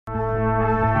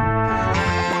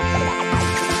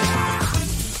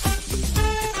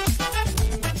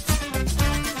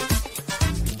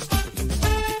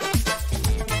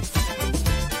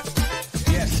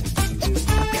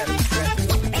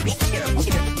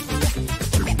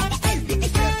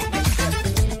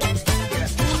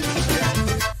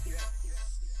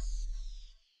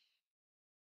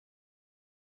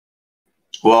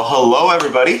Well, hello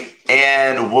everybody,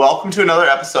 and welcome to another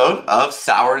episode of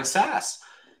Sour and Sass.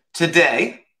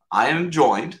 Today, I am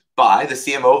joined by the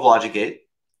CMO of LogicGate,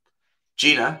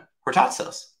 Gina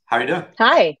Hortatsos. How are you doing?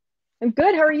 Hi, I'm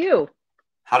good. How are you?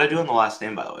 How did I do on the last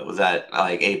name, by the way? Was that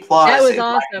like A That plus? was A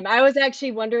awesome. I was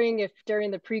actually wondering if during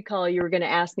the pre-call you were going to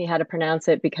ask me how to pronounce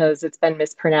it because it's been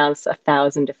mispronounced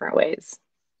 1,000 different ways.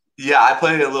 Yeah, I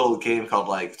played a little game called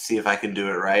like see if I can do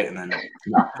it right, and then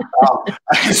no.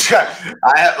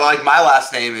 I have like my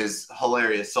last name is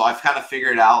hilarious, so I've kind of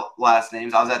figured out last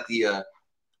names. I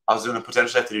was going to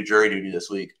potentially have to do jury duty this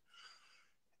week.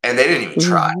 And they didn't even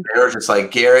try. Mhm. They were just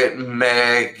like Garrett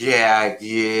Meg, yeah.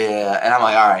 And I'm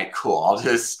like, all right, cool. I'll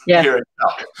just Yeah. hear it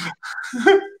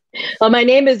out. Well, my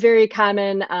name is very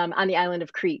common on the island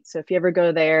of Crete. So if you ever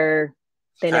go there,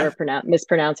 they Okay. never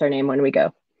mispronounce our name when we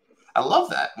go. I love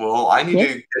that. Well, I need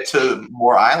Yeah. to get to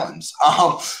more islands.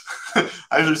 I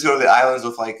usually just go to the islands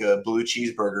with like a blue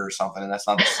cheeseburger or something, and that's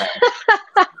not the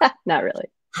same. Not really.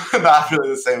 Not really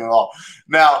the same at all.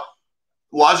 Now,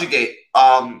 LogicGate,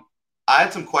 I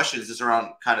had some questions just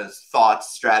around kind of thoughts,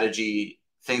 strategy,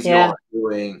 things you all Yeah. are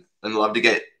doing, and love to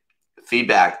get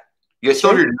feedback. You guys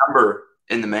still Sure. have your number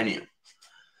in the menu.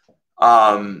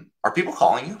 Are people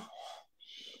calling you?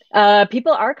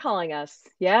 People are calling us.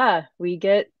 Yeah, we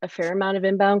get a fair amount of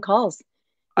inbound calls.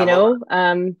 I love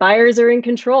it. Buyers are in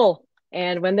control,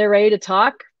 and when they're ready to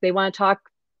talk, they want to talk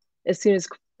as soon as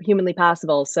humanly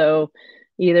possible. So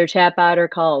either chatbot or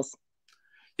calls.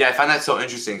 Yeah, I find that so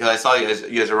interesting because I saw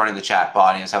you guys are running the chat bot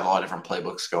and you guys have a lot of different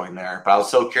playbooks going there. But I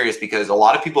was so curious because a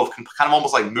lot of people have kind of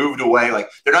almost like moved away. Like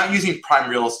they're not using prime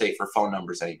real estate for phone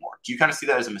numbers anymore. Do you kind of see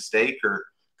that as a mistake or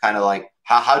kind of like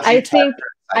how do you I think decide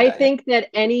I that? think that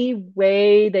any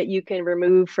way that you can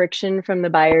remove friction from the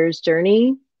buyer's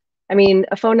journey, I mean,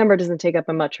 a phone number doesn't take up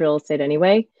a much real estate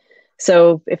anyway.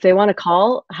 So if they want to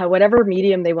call, whatever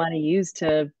medium they want to use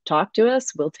to talk to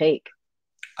us, we'll take.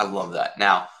 I love that.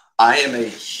 Now, I am a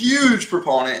huge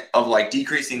proponent of like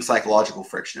decreasing psychological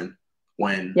friction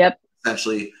when Yep.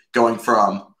 essentially going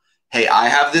from, hey, I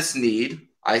have this need.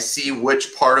 I see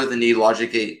which part of the need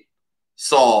LogicGate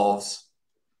solves.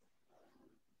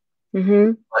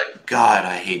 Mm-hmm. But God,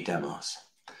 I hate demos.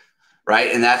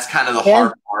 Right. And that's kind of the Yeah.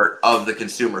 hard part of the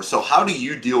consumer. So how do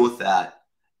you deal with that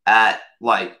at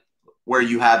like where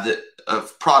you have the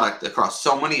product across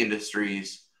so many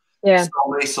industries, Yeah. so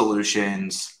many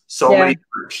solutions, so Yeah. many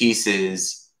different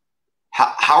pieces?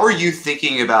 How are you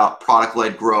thinking about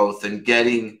product-led growth and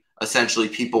getting essentially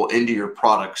people into your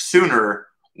product sooner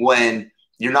when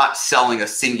you're not selling a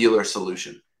singular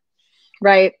solution?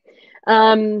 Right.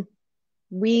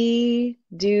 We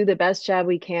do the best job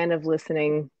we can of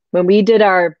listening. When we did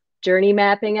our journey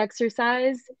mapping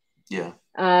exercise, Yeah.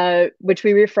 which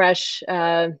we refresh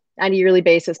on a yearly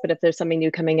basis, but if there's something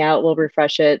new coming out, we'll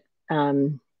refresh it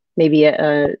maybe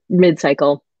a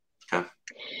mid-cycle. Okay.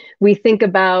 We think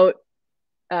about,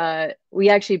 we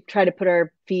actually try to put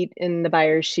our feet in the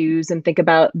buyer's shoes and think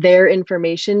about their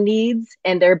information needs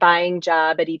and their buying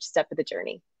job at each step of the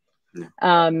journey.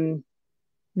 Yeah.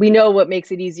 We know what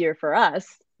makes it easier for us,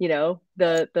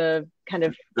 the kind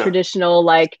of traditional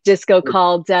like disco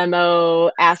call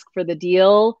demo, ask for the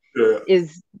deal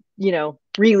is,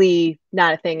 really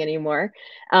not a thing anymore.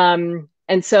 And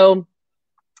so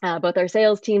both our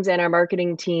sales teams and our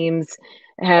marketing teams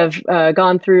have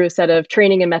gone through a set of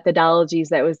training and methodologies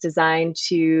that was designed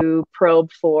to probe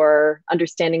for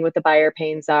understanding what the buyer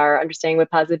pains are, understanding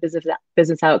what positive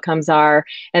business outcomes are,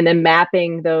 and then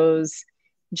mapping those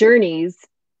journeys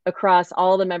across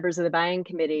all the members of the buying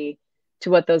committee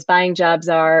to what those buying jobs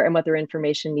are and what their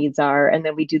information needs are. And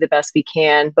then we do the best we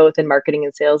can, both in marketing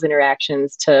and sales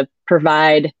interactions, to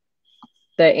provide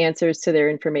the answers to their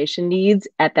information needs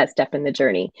at that step in the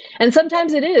journey. And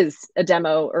sometimes it is a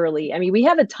demo early. I mean, we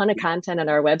have a ton of content on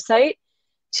our website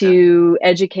to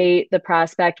educate the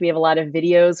prospect. We have a lot of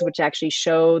videos which actually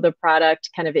show the product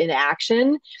kind of in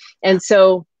action. And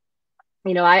so,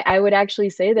 I would actually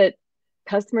say that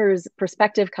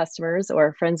prospective customers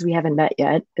or friends we haven't met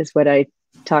yet is what I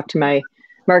talk to my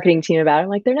marketing team about. I'm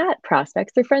like, they're not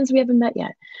prospects, they're friends we haven't met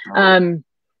yet.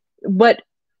 What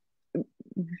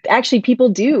actually people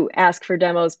do ask for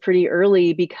demos pretty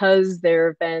early because there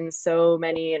have been so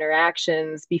many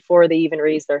interactions before they even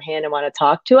raise their hand and want to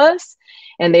talk to us.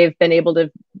 And they've been able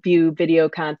to view video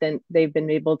content. They've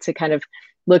been able to kind of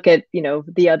look at,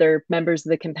 the other members of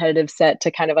the competitive set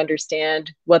to kind of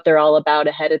understand what they're all about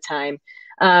ahead of time.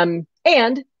 And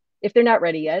if they're not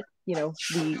ready yet,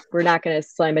 we're not going to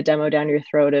slam a demo down your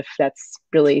throat if that's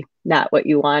really not what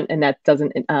you want and that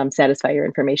doesn't satisfy your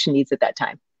information needs at that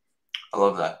time. I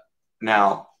love that.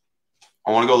 Now,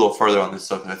 I want to go a little further on this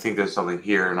stuff, and I think there's something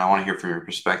here, and I want to hear from your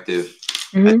perspective.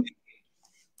 Mm-hmm.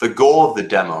 The goal of the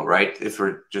demo, right? If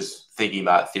we're just thinking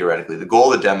about it theoretically, the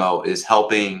goal of the demo is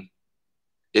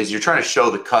you're trying to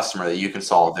show the customer that you can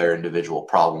solve their individual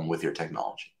problem with your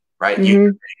technology, right? Mm-hmm.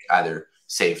 You can either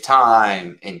save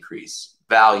time, increase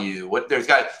value.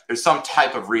 There's some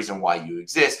type of reason why you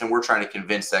exist, and we're trying to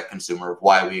convince that consumer of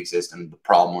why we exist and the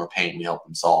problem or pain we help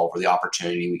them solve or the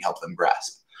opportunity we help them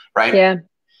grasp, right? Yeah.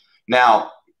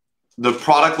 Now, the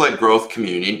product-led growth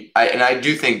community, I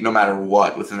do think no matter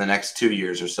what, within the next 2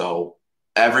 years or so,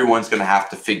 everyone's going to have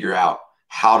to figure out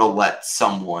how to let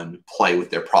someone play with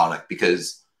their product,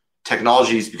 because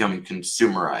technology is becoming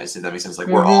consumerized, if that makes sense. Like,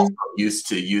 we're all used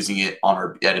to using it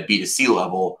at a B2C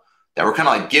level, that we're kind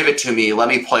of like, give it to me, let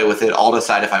me play with it, I'll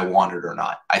decide if I want it or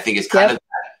not. I think it's kind of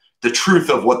the truth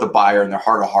of what the buyer in their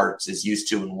heart of hearts is used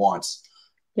to and wants.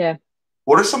 Yeah.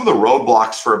 What are some of the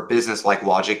roadblocks for a business like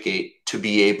LogicGate to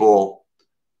be able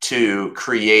to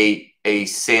create a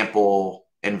sample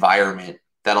environment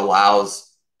that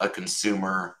allows a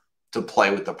consumer to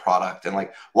play with the product? And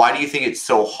like, why do you think it's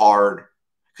so hard?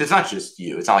 Because it's not just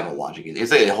you. It's not like a LogicGate.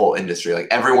 It's like a whole industry. Like,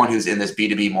 everyone who's in this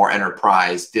B2B, more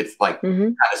enterprise, kind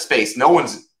of space, no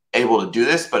one's able to do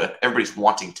this, but everybody's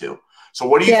wanting to. So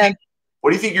what do you think?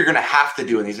 What do you think you're going to have to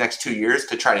do in these next 2 years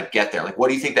to try to get there? Like, what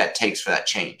do you think that takes for that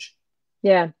change?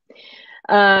 Yeah.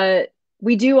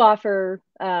 We do offer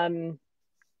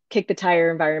kick the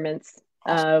tire environments.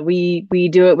 Awesome. We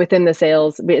do it within the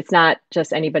sales. It's not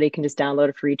just anybody can just download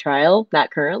a free trial,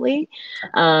 not currently.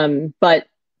 But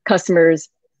customers,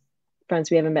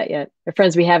 friends we haven't met yet, or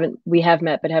friends we have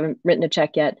met but haven't written a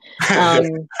check yet.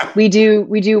 We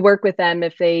do work with them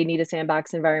if they need a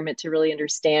sandbox environment to really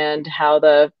understand how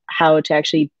to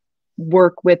actually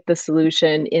work with the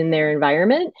solution in their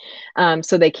environment,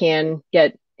 so they can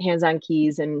get hands-on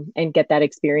keys and get that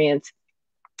experience.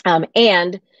 One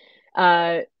of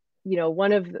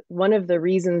the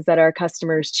reasons that our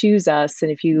customers choose us,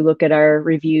 and if you look at our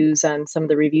reviews on some of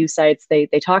the review sites, they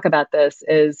talk about this,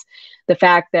 is the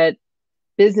fact that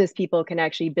business people can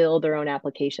actually build their own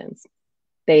applications.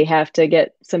 They have to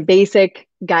get some basic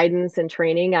guidance and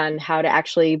training on how to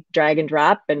actually drag and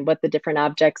drop and what the different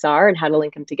objects are and how to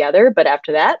link them together. But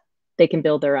after that, they can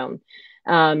build their own.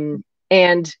 And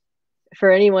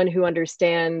for anyone who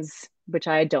understands, which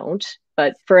I don't,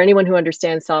 but for anyone who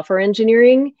understands software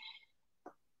engineering,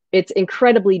 it's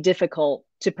incredibly difficult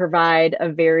to provide a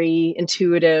very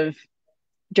intuitive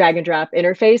drag and drop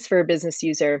interface for a business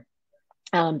user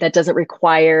that doesn't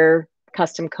require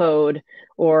custom code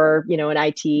or an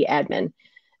IT admin.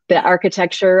 The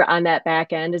architecture on that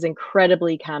back end is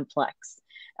incredibly complex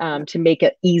to make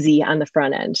it easy on the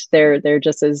front end. There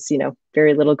just is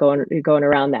very little going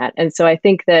around that, and so I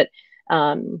think that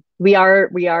we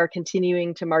are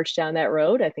continuing to march down that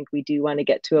road. I think we do want to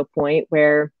get to a point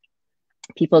where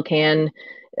people can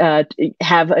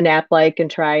have an app-like and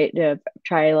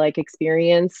try-like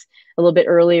experience a little bit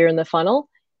earlier in the funnel.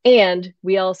 And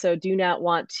we also do not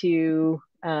want to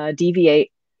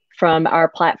deviate from our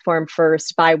platform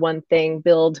first, buy one thing,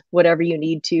 build whatever you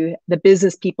need to. The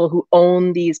business people who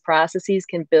own these processes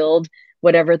can build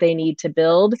whatever they need to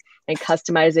build and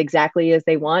customize exactly as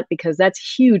they want, because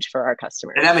that's huge for our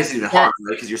customers. And that makes it even harder,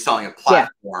 right? Because you're selling a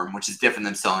platform, which is different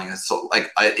than selling an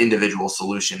individual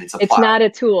solution. It's not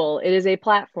a tool. It is a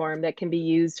platform that can be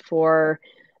used for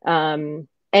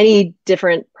any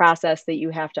different process that you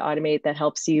have to automate that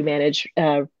helps you manage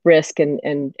risk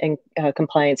and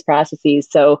compliance processes.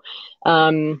 So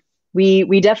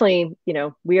we definitely,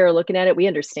 we are looking at it. We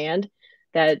understand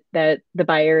that the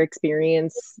buyer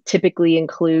experience typically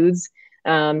includes,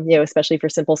 especially for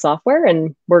simple software,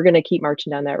 and we're going to keep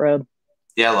marching down that road.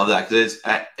 Yeah, I love that, because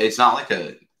it's not like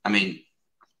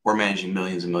we're managing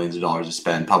millions and millions of dollars to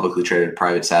spend, publicly traded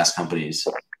private SaaS companies.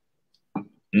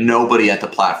 Nobody at the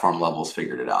platform level has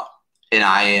figured it out. And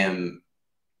I am,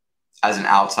 as an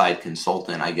outside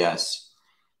consultant, I guess,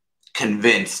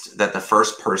 convinced that the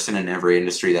first person in every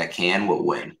industry that will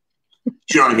win. Do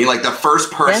you know what I mean? Like, the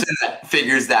first person that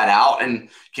figures that out and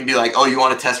can be like, oh, you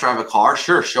want to test drive a car?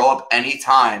 Sure, show up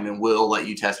anytime and we'll let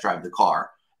you test drive the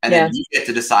car. And then you get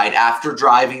to decide after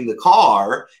driving the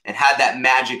car and had that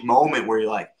magic moment where you're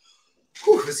like,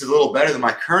 this is a little better than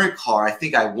my current car. I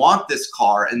think I want this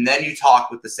car. And then you talk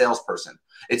with the salesperson.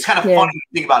 It's kind of funny to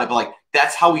think about it, but like,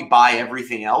 that's how we buy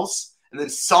everything else. And then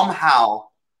somehow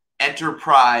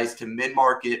enterprise to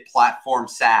mid-market platform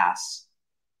SaaS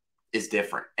is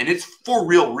different. And it's for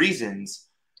real reasons.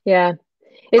 Yeah.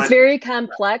 It's very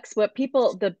complex. What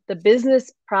the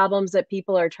business problems that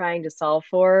people are trying to solve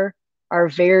for are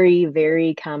very,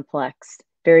 very complex,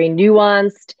 very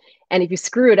nuanced. And if you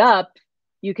screw it up,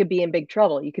 you could be in big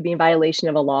trouble. You could be in violation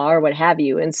of a law or what have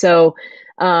you. And so,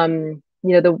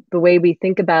 the way we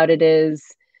think about it is,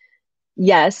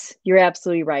 yes, you're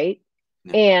absolutely right.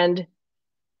 Yeah. And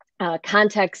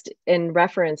context and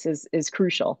reference is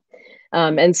crucial.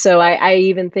 And so I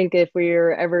even think if we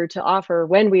are ever to offer,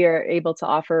 when we are able to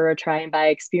offer a try and buy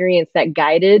experience that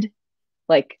guided,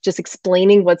 like just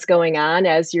explaining what's going on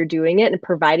as you're doing it and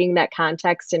providing that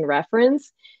context and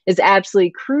reference is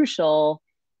absolutely crucial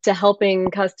to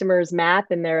helping customers map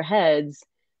in their heads.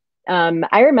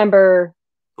 I remember.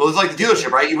 Well, it's like the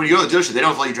dealership, right? When you go to the dealership, they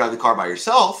don't let you drive the car by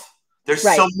yourself. There's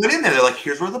right. someone in there. They're like,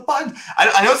 here's where the button.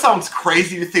 I know it sounds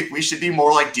crazy to think we should be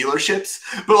more like dealerships,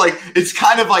 but like it's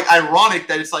kind of like ironic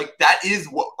that it's like that is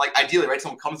what, like, ideally, right?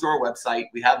 Someone comes to our website,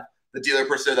 we have the dealer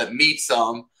person that meets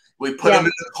them, we put them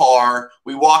in the car,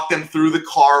 we walk them through the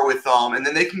car with them, and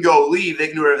then they can go leave. They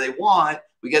can do whatever they want.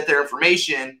 We get their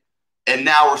information, and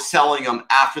now we're selling them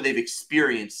after they've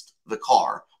experienced the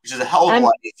car, which is a hell of a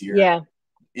lot easier. Yeah.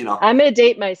 You know, I'm going to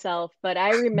date myself, but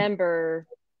I remember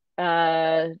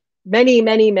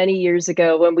many years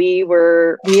ago when we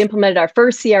implemented our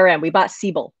first CRM. We bought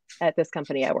Siebel at this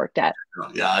company I worked at.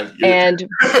 Yeah, and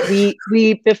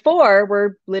we before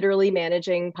were literally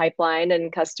managing pipeline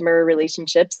and customer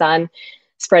relationships on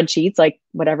spreadsheets, like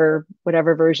whatever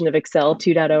version of Excel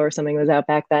 2.0 or something was out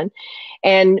back then.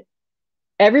 And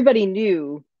everybody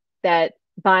knew that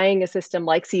buying a system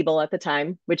like Siebel at the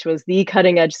time, which was the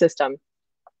cutting edge system,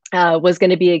 was going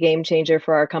to be a game changer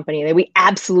for our company. And we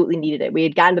absolutely needed it. We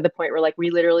had gotten to the point where like we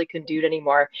literally couldn't do it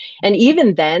anymore. And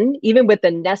even then, even with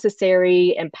the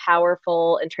necessary and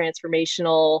powerful and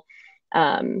transformational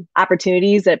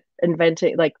opportunities that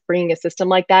inventing, like bringing a system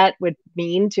like that would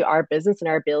mean to our business and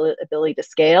our ability to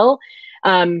scale,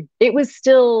 it was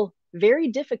still very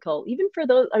difficult, even for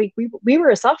those. I mean, we were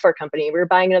a software company. We were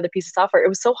buying another piece of software. It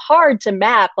was so hard to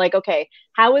map, like, okay,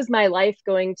 how is my life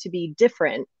going to be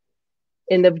different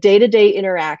in the day-to-day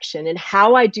interaction and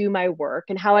how I do my work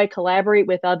and how I collaborate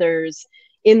with others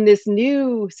in this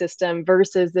new system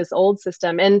versus this old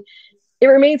system. And it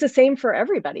remains the same for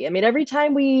everybody. I mean, every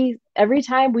time we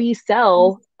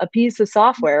sell a piece of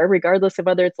software, regardless of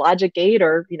whether it's Logic 8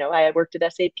 or, I worked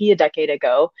at SAP a decade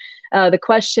ago, the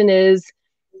question is,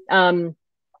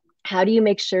 how do you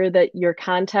make sure that your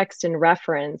context and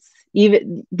reference,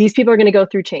 even these people are going to go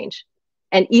through change.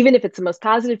 And even if it's the most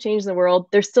positive change in the world,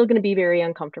 they're still going to be very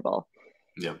uncomfortable.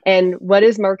 Yeah. And what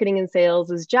is marketing and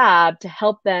sales' job to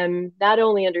help them not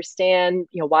only understand,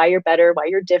 why you're better, why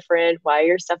you're different, why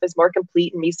your stuff is more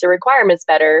complete and meets their requirements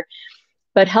better,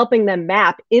 but helping them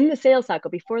map in the sales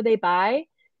cycle before they buy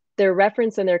their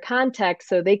reference and their context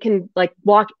so they can like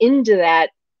walk into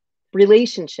that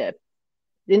relationship,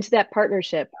 into that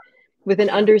partnership with an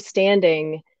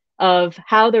understanding of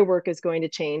how their work is going to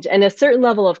change and a certain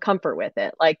level of comfort with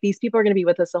it. Like these people are going to be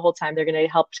with us the whole time. They're going to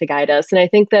help to guide us. And I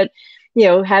think that,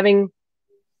 having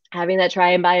that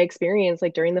try and buy experience,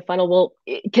 like during the funnel,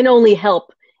 it can only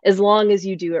help as long as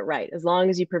you do it right, as long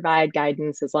as you provide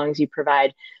guidance, as long as you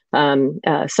provide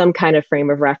some kind of frame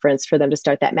of reference for them to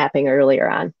start that mapping earlier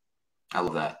on. I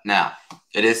love that. Now,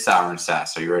 it is sour and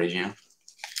sass. Are you ready, Gina?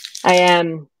 I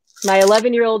am. My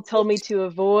 11-year-old told me to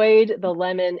avoid the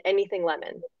lemon, anything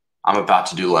lemon. I'm about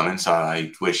to do lemon, so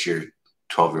I wish your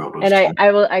 12-year-old was. And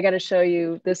I got to show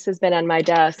you, this has been on my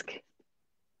desk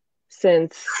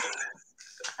since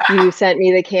you sent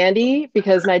me the candy,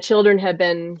 because my children have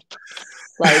been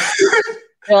like,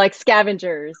 they're like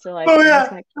scavengers. They're like, candy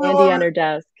on her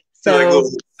desk. So they're like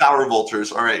little sour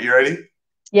vultures. All right, you ready?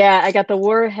 Yeah, I got the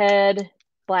Warhead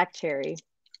Black Cherry.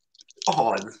 Oh,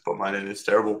 I just put mine in. It's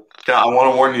terrible. I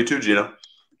want to warn you too, Gina.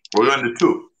 We're going to do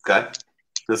two, okay?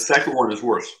 The second one is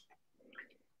worse.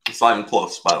 It's not even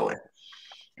close, by the way.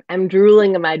 I'm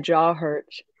drooling and my jaw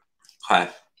hurts.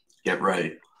 Okay, get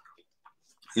ready.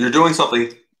 You're doing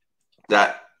something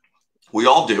that we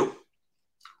all do.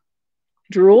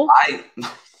 Drool?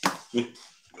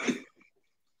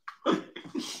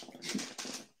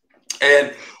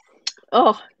 And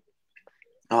oh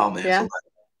man, yeah.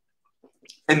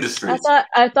 Industries.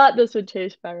 I thought this would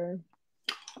taste better.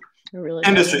 Really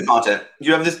industry content.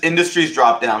 You have this industries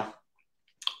drop down.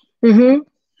 Mm-hmm.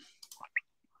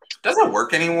 Doesn't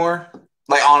work anymore.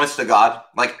 Like, honest to God,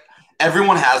 like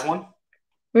everyone has one.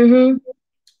 Mm-hmm.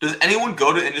 Does anyone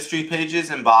go to industry pages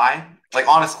and buy? Like,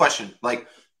 honest question. Like,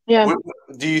 yeah.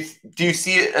 Do you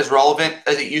see it as relevant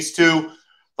as it used to?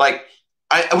 Like,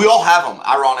 we all have them.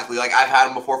 Ironically, like I've had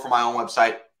them before for my own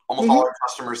website. Almost all our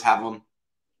customers have them.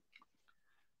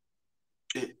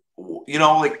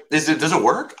 Like, does it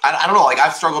work? I don't know. Like,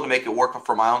 I've struggled to make it work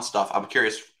for my own stuff. I'm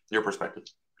curious your perspective.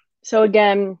 So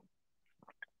again,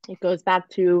 it goes back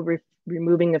to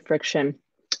removing the friction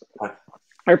Right.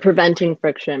 or preventing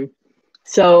friction.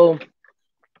 So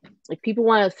if people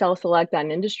want to self-select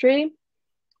on industry,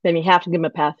 then you have to give them a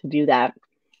path to do that.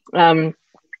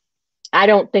 I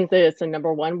don't think that it's the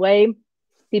number one way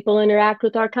people interact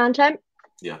with our content.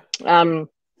 Yeah.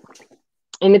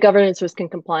 In the governance, risk, and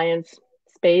compliance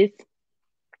space,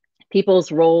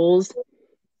 people's roles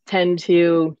tend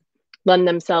to lend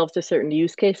themselves to certain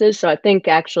use cases. So I think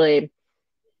actually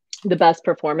the best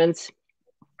performance,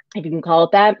 if you can call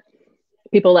it that,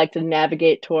 people like to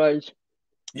navigate towards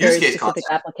use very case specific content.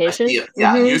 applications.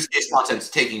 Yeah, use case content's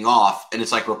taking off, and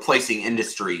it's like replacing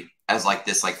industry as like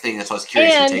this like thing. That's what I was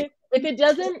curious And to take.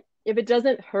 if it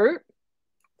doesn't hurt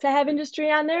to have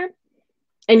industry on there,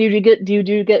 and you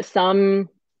do get some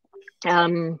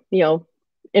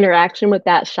interaction with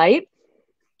that site,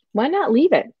 why not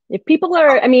leave it? If people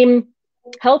are, I mean,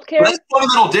 healthcare. Well, that's a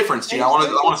fundamental difference, Gina. I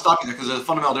want to stop you there because there's a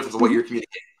fundamental difference in what you're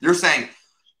communicating. You're saying,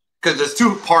 because there's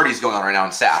two parties going on right now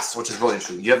in SaaS, which is really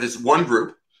interesting. You have this one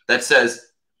group that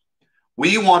says,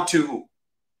 we want to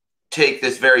take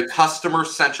this very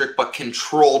customer-centric but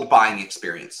controlled buying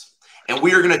experience, and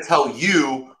we are going to tell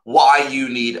you why you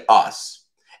need us.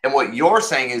 And what you're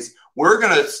saying is, we're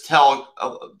going to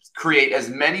create as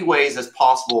many ways as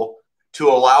possible to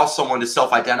allow someone to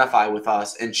self-identify with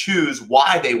us and choose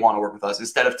why they want to work with us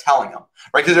instead of telling them,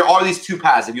 right? Because there are these two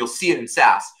paths, and you'll see it in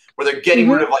SaaS where they're getting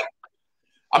rid of like,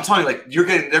 I'm telling you, like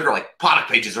they're like product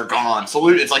pages are gone.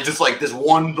 It's like just like this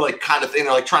one like kind of thing.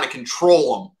 They're like trying to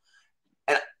control them,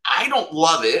 and I don't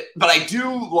love it, but I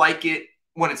do like it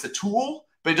when it's a tool.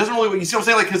 But it doesn't really. You see what I'm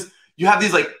saying? Like because you have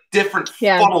these like different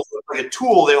funnels, like a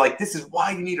tool. They're like, this is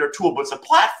why you need our tool, but it's a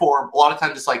platform. A lot of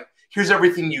times, it's like here's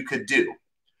everything you could do.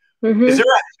 Is there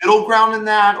a middle ground in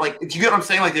that? Like, do you get what I'm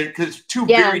saying? Like, because two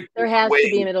very there has to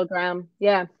be a middle ground.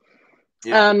 Yeah.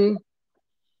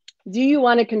 Do you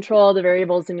want to control the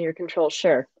variables in your control?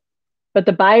 Sure. But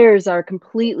the buyers are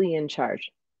completely in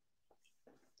charge.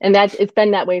 And it's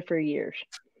been that way for years.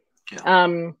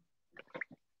 Yeah.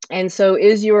 And so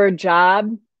is your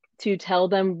job to tell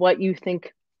them what you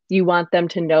think you want them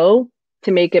to know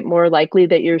to make it more likely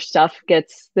that your stuff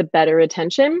gets the better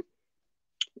attention?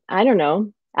 I don't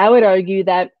know. I would argue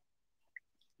that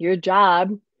your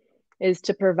job is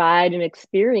to provide an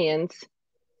experience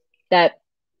that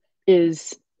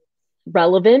is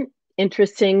relevant,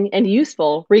 interesting, and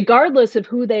useful, regardless of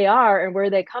who they are and where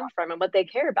they come from and what they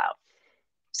care about.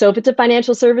 So if it's a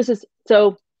financial services,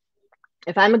 so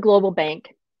if I'm a global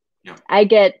bank, I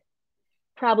get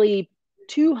probably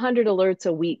 200 alerts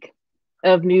a week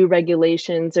of new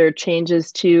regulations or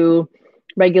changes to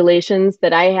regulations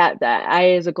that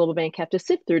I as a global bank have to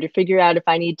sift through to figure out if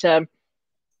I need to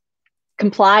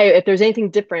comply, if there's anything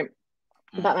different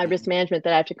about my risk management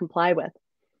that I have to comply with.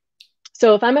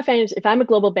 So if I'm a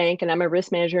global bank and I'm a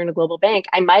risk manager in a global bank,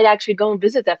 I might actually go and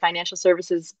visit that financial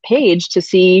services page to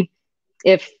see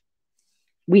if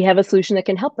we have a solution that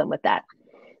can help them with that.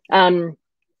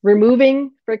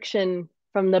 Removing friction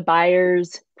from the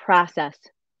buyer's process,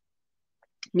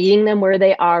 meeting them where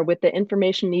they are with the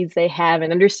information needs they have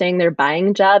and understanding their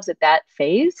buying jobs at that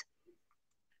phase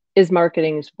is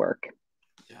marketing's work.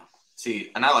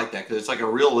 See, and I like that because it's like a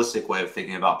realistic way of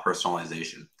thinking about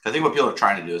personalization. I think what people are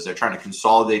trying to do is they're trying to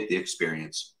consolidate the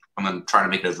experience and then trying to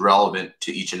make it as relevant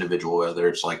to each individual, whether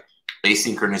it's like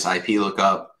asynchronous IP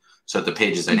lookup so that the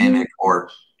page is dynamic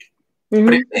or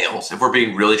but it fails. If we're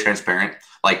being really transparent,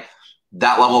 like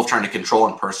that level of trying to control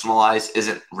and personalize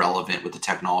isn't relevant with the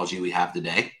technology we have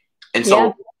today. And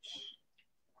so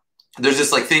there's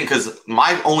this like thing because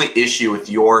my only issue with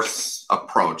your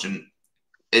approach, and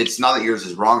it's not that yours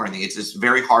is wrong or anything. It's just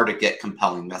very hard to get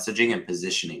compelling messaging and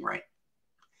positioning right.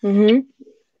 It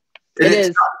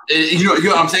is. You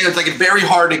know what I'm saying? It's like it's very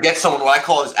hard to get someone, what I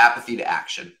call is apathy to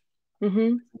action.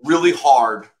 Really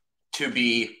hard to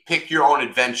pick your own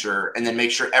adventure and then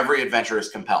make sure every adventure is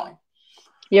compelling.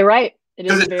 You're right.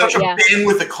 Because it's such a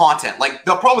bandwidth of content. Like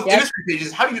the problem with industry pages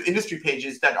is how do you do industry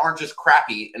pages that aren't just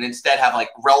crappy and instead have like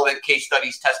relevant case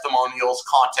studies, testimonials,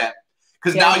 content?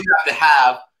 Because now you have to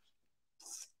have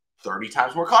 30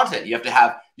 times more content. You have to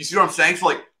have, you see what I'm saying? So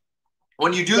like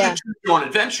when you do the choose your own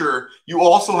adventure, you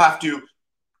also have to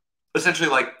essentially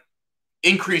like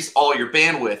increase all your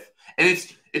bandwidth. And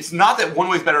it's not that one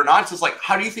way is better or not. It's just like,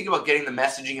 how do you think about getting the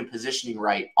messaging and positioning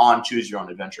right on choose your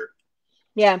own adventure?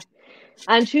 Yeah.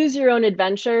 On choose your own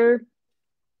adventure,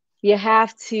 you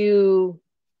have to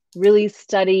really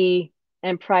study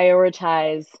and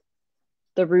prioritize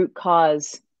the root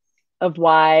cause of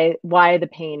why the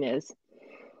pain is.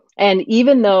 And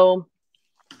even though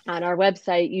on our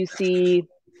website you see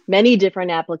many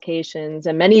different applications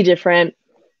and many different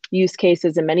use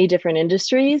cases in many different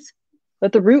industries.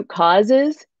 But the root cause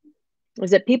is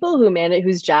that people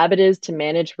whose job it is to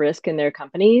manage risk in their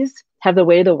companies have the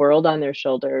weight of the world on their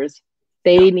shoulders.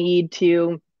 They need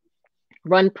to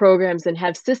run programs and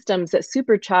have systems that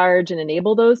supercharge and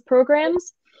enable those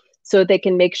programs so that they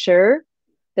can make sure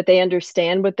that they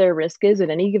understand what their risk is at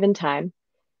any given time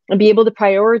and be able to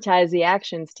prioritize the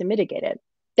actions to mitigate it.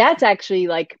 That's actually,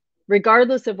 like,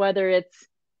 regardless of whether it's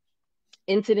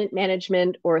incident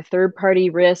management or third-party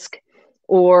risk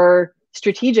or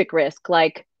strategic risk,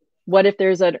 like, what if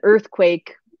there's an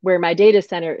earthquake where my data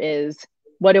center is?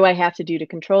 What do I have to do to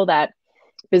control that?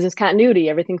 Business continuity,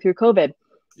 everything through COVID.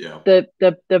 Yeah.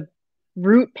 The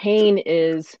root pain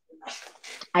is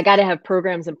I got to have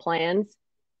programs and plans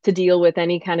to deal with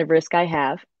any kind of risk I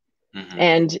have.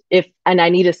 And I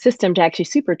need a system to actually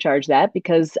supercharge that,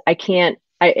 because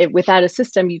without a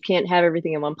system, you can't have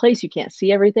everything in one place. You can't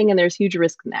see everything, and there's huge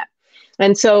risk in that.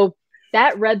 And so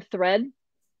that red thread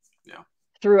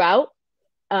throughout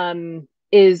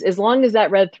is, as long as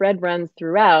that red thread runs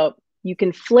throughout, you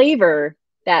can flavor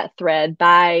that thread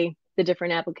by the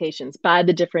different applications, by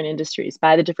the different industries,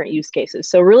 by the different use cases.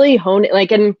 So really hone it,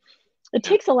 like, and it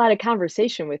takes a lot of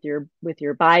conversation with your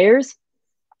buyers.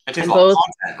 It takes a lot of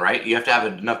content, right? You have to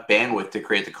have enough bandwidth to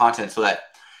create the content so that,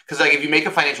 because like if you make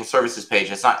a financial services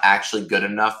page, it's not actually good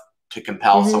enough to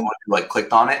compel someone who like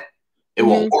clicked on it. It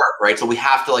won't work, right? So we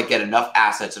have to like get enough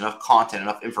assets, enough content,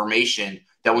 enough information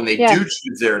that when they do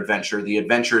choose their adventure, the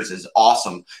adventures is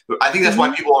awesome. I think that's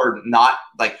why people are not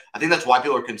like, I think that's why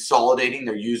people are consolidating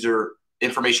their user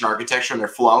information architecture and their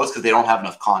flows, because they don't have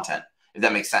enough content, if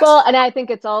that makes sense. Well, and I think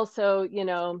it's also, you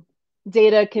know,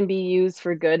 data can be used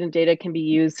for good and data can be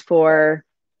used for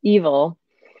evil.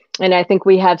 And I think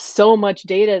we have so much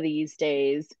data these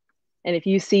days. And if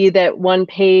you see that one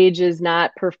page is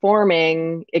not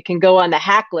performing, it can go on the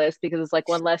hack list because it's like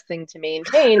one less thing to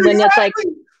maintain. When it's like,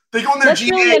 they go in their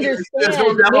GA, really there's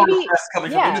no demo requests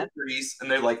coming from industries,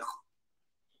 and they're like,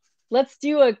 let's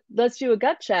do a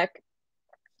gut check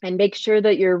and make sure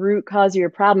that your root cause of your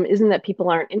problem isn't that people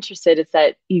aren't interested, it's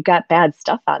that you got bad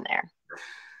stuff on there.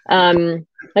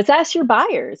 Let's ask your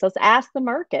buyers. Let's ask the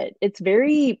market. It's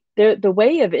very the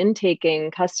way of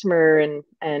intaking customer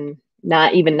and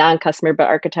not even non-customer but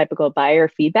archetypical buyer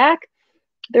feedback.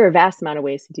 There are a vast amount of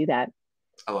ways to do that.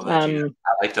 I love that.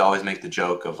 I like to always make the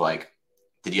joke of like,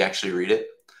 did you actually read it?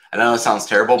 I know it sounds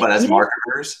terrible, but as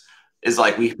marketers, is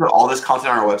like we put all this content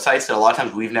on our websites that a lot of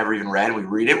times we've never even read. We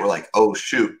read it, we're like, oh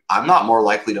shoot, I'm not more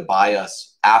likely to buy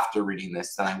us after reading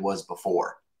this than I was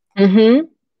before. And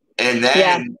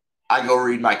then I go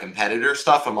read my competitor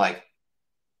stuff. I'm like,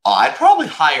 oh, I'd probably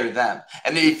hire them.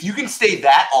 And if you can stay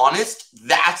that honest,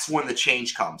 that's when the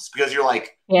change comes, because you're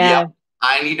like, yeah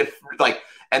I need to like.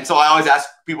 And so I always ask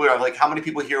people, like, how many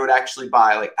people here would actually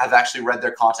buy, like, have actually read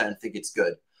their content and think it's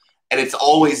good? And it's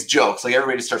always jokes. Like,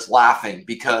 everybody starts laughing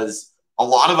because a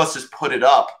lot of us just put it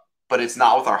up, but it's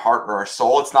not with our heart or our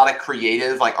soul. It's not a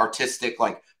creative, like, artistic,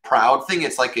 like, proud thing.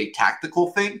 It's like a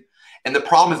tactical thing. And the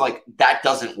problem is, like, that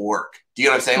doesn't work. Do you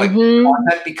know what I'm saying? Like,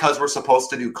 content, because we're supposed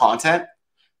to do content,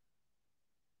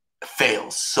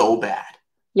 fails so bad.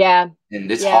 Yeah. And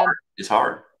it's hard. It's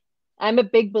hard. I'm a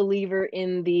big believer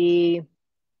in the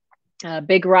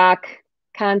big rock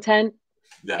content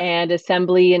and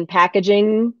assembly and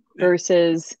packaging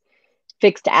versus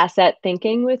fixed asset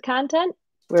thinking with content,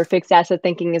 where fixed asset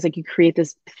thinking is like you create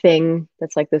this thing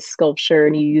that's like this sculpture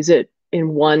and you use it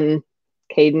in one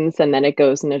cadence and then it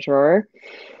goes in a drawer.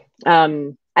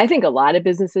 I think a lot of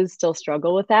businesses still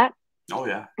struggle with that. Oh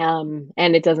yeah.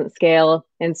 And it doesn't scale.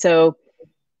 And so,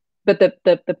 but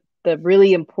the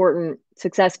really important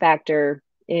success factor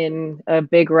in a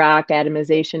big rock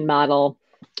atomization model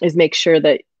is make sure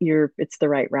that it's the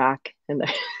right rock and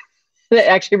that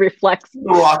actually reflects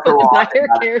what the buyer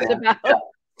cares about.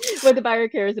 What the buyer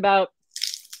cares about,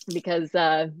 because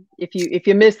if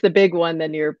you miss the big one,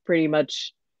 then you're pretty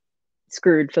much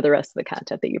screwed for the rest of the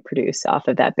content that you produce off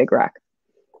of that big rock.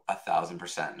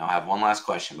 1,000%. Now I have one last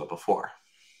question, but before,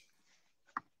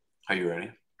 are you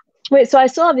ready? Wait, so I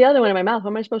still have the other one in my mouth.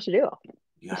 What am I supposed to do?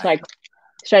 It's like,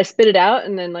 should I spit it out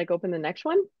and then like open the next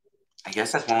one? I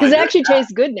guess that's one. Because it actually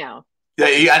tastes good now.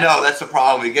 Yeah, I know. That's the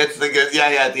problem. It gets the good. Yeah.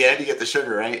 At the end, you get the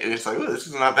sugar, right? And it's like, oh, this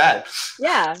is not bad.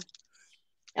 Yeah.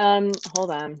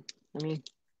 Hold on.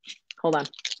 Hold on.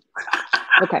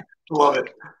 Okay. Love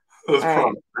it.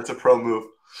 That's a pro move.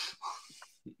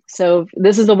 So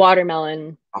this is a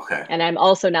watermelon. Okay. And I'm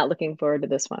also not looking forward to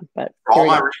this one. But for all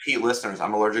my repeat listeners,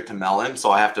 I'm allergic to melon,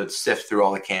 so I have to sift through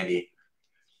all the candy.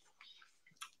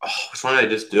 Oh, which one did I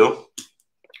just do?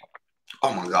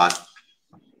 Oh my God.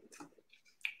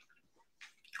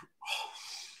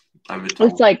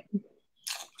 It's like,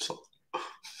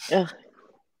 ugh.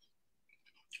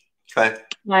 Okay.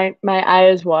 My eye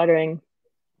is watering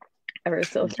ever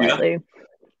so slightly.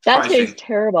 That tastes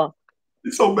terrible.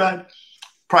 It's so bad.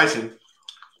 Pricing.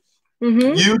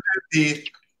 Mm-hmm. You did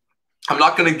I'm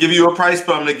not going to give you a price,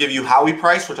 but I'm going to give you how we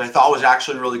price, which I thought was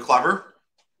actually really clever.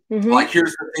 Mm-hmm. Like,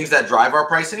 here's the things that drive our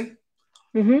pricing.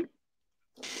 Mm-hmm.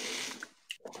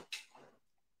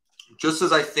 Just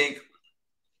as I think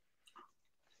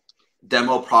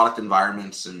demo product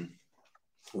environments and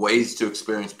ways to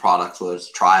experience products, whether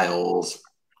it's trials,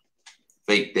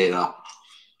 fake data,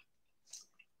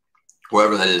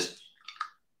 whatever that is,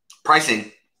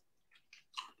 pricing.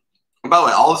 And by the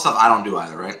way, all this stuff I don't do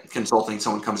either, right? Consulting,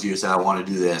 someone comes to you and says, I want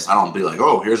to do this. I don't be like,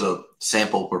 oh, here's a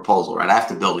sample proposal, right? I have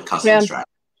to build a custom strategy.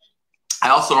 I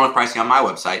also don't have pricing on my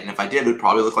website. And if I did, it would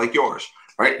probably look like yours,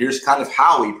 right? Here's kind of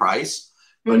how we price,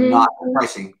 but not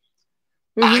pricing.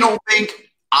 I don't think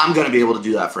I'm going to be able to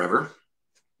do that forever.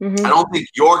 I don't think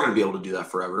you're going to be able to do that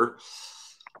forever.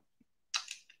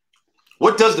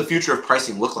 What does the future of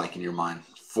pricing look like in your mind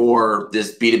for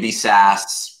this B2B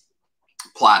SaaS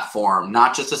platform,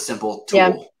 not just a simple tool?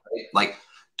 Right? Like,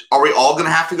 are we all going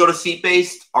to have to go to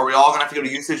seat-based? Are we all going to have to go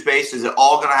to usage-based? Is it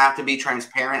all going to have to be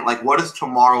transparent? Like, what does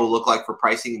tomorrow look like for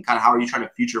pricing, and kind of how are you trying to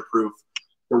future-proof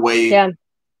the way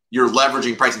you're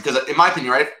leveraging pricing? Because in my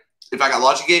opinion, right, if I got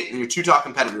LogicGate and your two top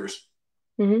competitors,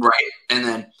 right, and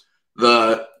then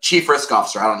the chief risk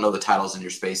officer, I don't know the titles in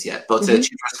your space yet, but let's say the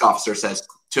chief risk officer says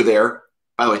to their,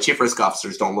 by the way, chief risk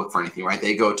officers don't look for anything, right?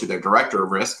 They go to their director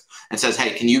of risk and says,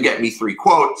 hey, can you get me 3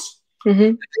 quotes?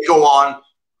 They go on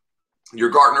your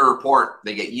Gartner report.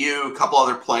 They get you, a couple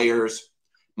other players.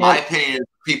 My opinion is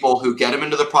people who get them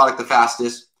into the product the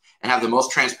fastest and have the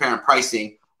most transparent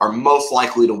pricing are most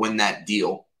likely to win that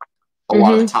deal a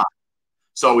lot of the time.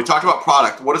 So we talked about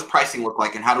product. What does pricing look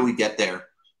like, and how do we get there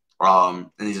in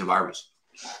these environments?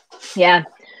 Yeah.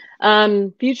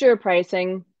 Future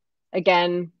pricing,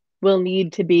 again, will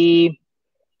need to be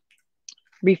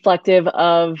reflective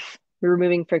of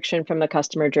removing friction from the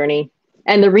customer journey.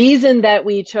 And the reason that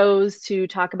we chose to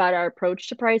talk about our approach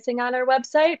to pricing on our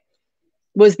website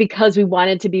was because we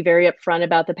wanted to be very upfront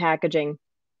about the packaging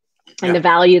and the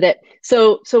value that,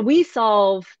 so we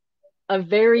solve a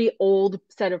very old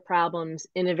set of problems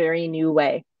in a very new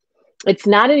way. It's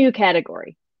not a new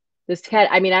category.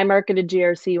 I marketed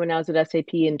GRC when I was at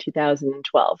SAP in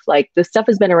 2012. Like, this stuff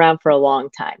has been around for a long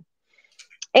time.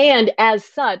 And as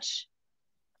such,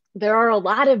 there are a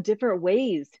lot of different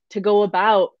ways to go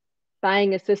about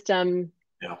buying a system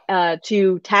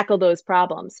to tackle those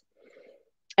problems.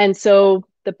 And so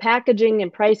the packaging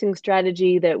and pricing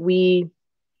strategy that we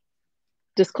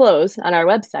disclose on our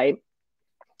website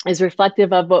is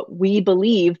reflective of what we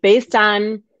believe based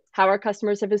on how our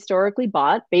customers have historically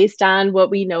bought, based on what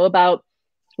we know about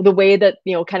the way that,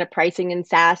 kind of pricing in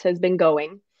SaaS has been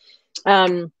going,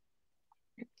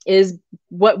 is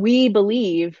what we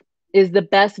believe is the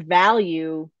best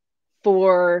value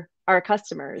for our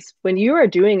customers. When you are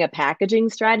doing a packaging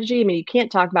strategy, you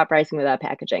can't talk about pricing without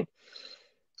packaging.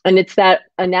 And it's that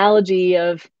analogy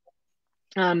of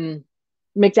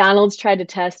McDonald's tried to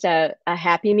test a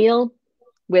Happy Meal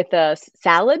with a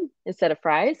salad instead of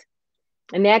fries,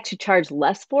 and they actually charged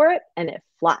less for it, and it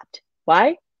flopped.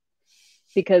 Why?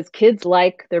 Because kids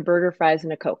like their burger, fries,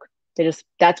 and a Coke. That's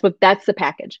the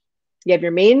package. You have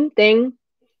your main thing,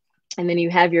 and then you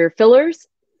have your fillers,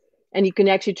 and you can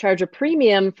actually charge a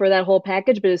premium for that whole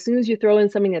package. But as soon as you throw in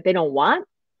something that they don't want,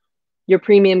 your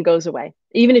premium goes away.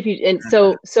 Even if you, and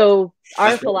so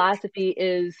our philosophy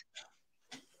is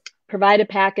provide a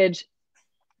package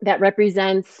that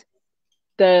represents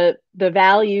the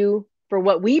value for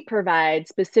what we provide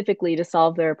specifically to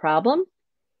solve their problem.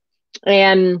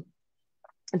 And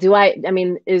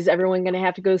is everyone going to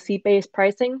have to go seat-based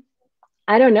pricing?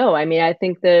 I don't know. I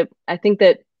think that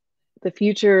the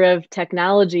future of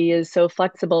technology is so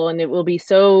flexible, and it will be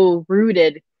so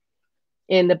rooted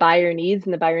in the buyer needs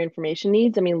and the buyer information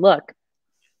needs. Look,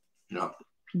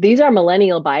 these are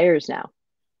millennial buyers now.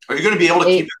 Are you going to be able to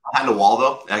keep it behind a wall,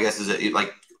 though? I guess, is it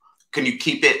like, can you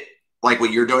keep it like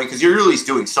what you're doing? Because you're at least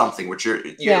doing something, which you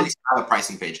at least have a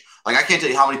pricing page. Like, I can't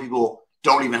tell you how many people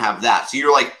don't even have that. So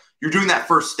you're doing that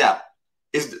first step.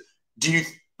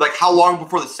 How long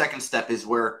before the second step is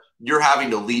where you're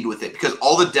having to lead with it? Because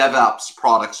all the DevOps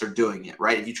products are doing it,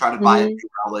 right? If you try to buy a New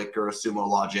Relic or a Sumo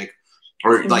Logic,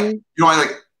 or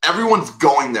everyone's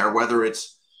going there, whether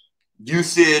it's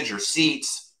usage or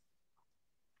seats.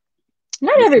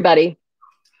 Not everybody.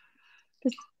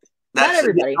 Not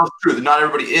everybody. That's true. Not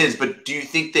everybody is, but do you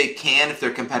think they can if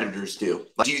their competitors do?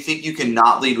 Do you think you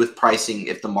cannot lead with pricing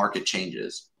if the market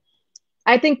changes?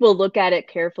 I think we'll look at it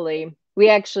carefully. We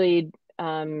actually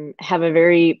have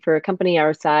for a company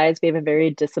our size, we have a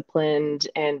very disciplined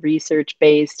and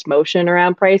research-based motion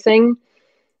around pricing.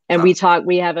 And we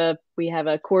have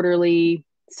a quarterly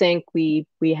sync. We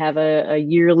have a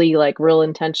yearly, like, real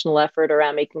intentional effort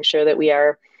around making sure that we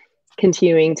are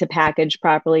continuing to package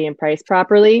properly and price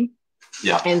properly.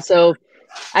 Yeah. And so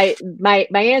my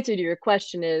answer to your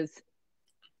question is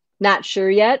not sure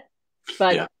yet,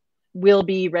 but we'll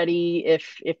be ready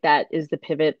if that is the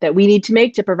pivot that we need to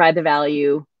make to provide the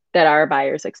value that our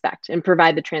buyers expect and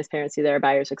provide the transparency that our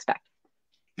buyers expect.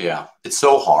 Yeah, it's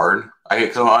so hard.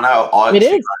 It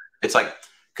is. It's like,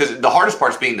 because the hardest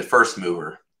part is being the first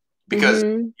mover, because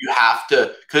you have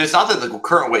to, because it's not that the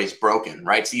current way is broken,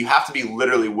 right? So you have to be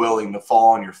literally willing to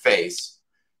fall on your face.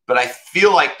 But I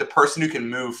feel like the person who can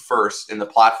move first in the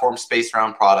platform space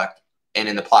around product and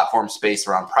in the platform space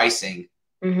around pricing,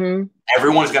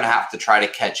 everyone's going to have to try to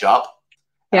catch up.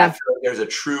 And I feel like there's a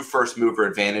true first mover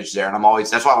advantage there. And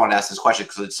that's why I want to ask this question,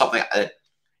 because it's something that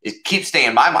it keeps staying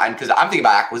in my mind, because I'm thinking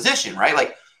about acquisition, right?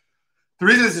 Like, the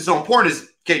reason this is so important is,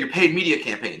 okay, your paid media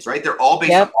campaigns, right? They're all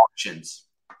based on auctions.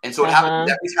 And so what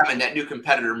happens is every time a net new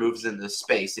competitor moves into this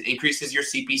space, it increases your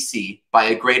CPC by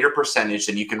a greater percentage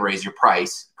than you can raise your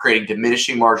price, creating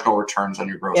diminishing marginal returns on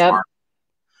your gross margin.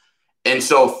 And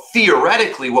so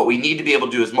theoretically, what we need to be able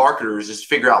to do as marketers is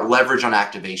figure out leverage on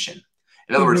activation.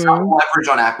 In other words, not leverage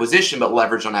on acquisition, but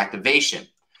leverage on activation.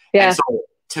 And so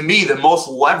to me, the most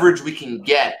leverage we can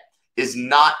get is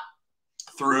not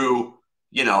through,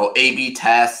 A/B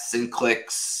tests and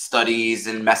clicks, studies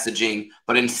and messaging,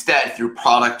 but instead through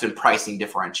product and pricing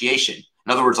differentiation.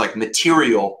 In other words, like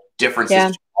material differences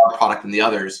between our product and the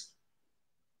others.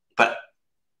 But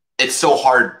it's so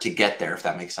hard to get there, if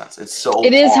that makes sense.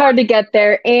 It is hard to get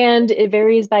there, and it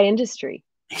varies by industry.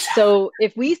 Exactly. So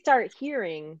if we start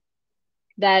hearing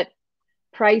that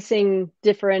pricing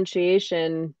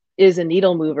differentiation is a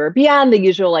needle mover beyond the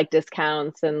usual, like,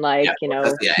 discounts and my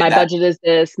budget is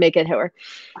this, make it work,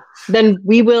 then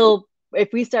we will, you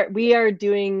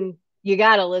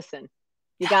got to listen.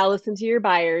 You got to listen to your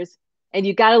buyers, and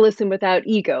you got to listen without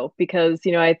ego, because,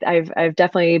 I've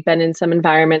definitely been in some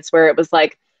environments where it was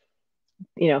like,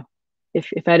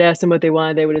 if I'd asked them what they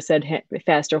wanted, they would have said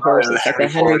faster horses, like the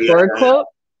Henry Ford quote.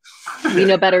 We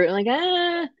know better. Like,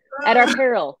 at our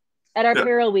peril. At our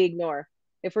peril, we ignore.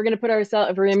 If we're going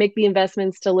to make the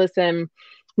investments to listen,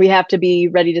 we have to be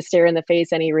ready to stare in the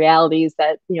face any realities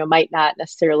that, might not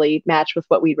necessarily match with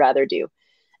what we'd rather do.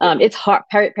 It's hard.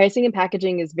 Pricing and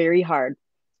packaging is very hard.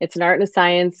 It's an art and a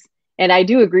science. And I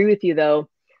do agree with you, though,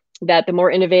 that the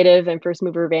more innovative and first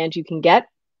mover advantage you can get,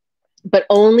 but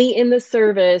only in the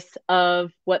service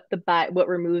of what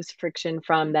removes friction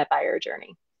from that buyer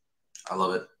journey. I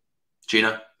love it.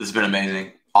 Gina, this has been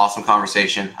amazing. Awesome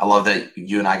conversation. I love that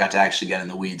you and I got to actually get in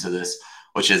the weeds of this,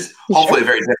 which is hopefully a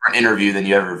very different interview than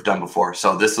you ever have done before.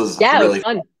 So this was really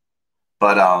fun.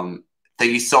 But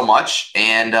thank you so much.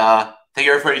 And thank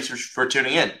you, everybody, for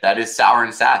tuning in. That is Sour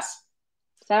and Sass.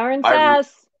 Sour and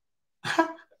Sass.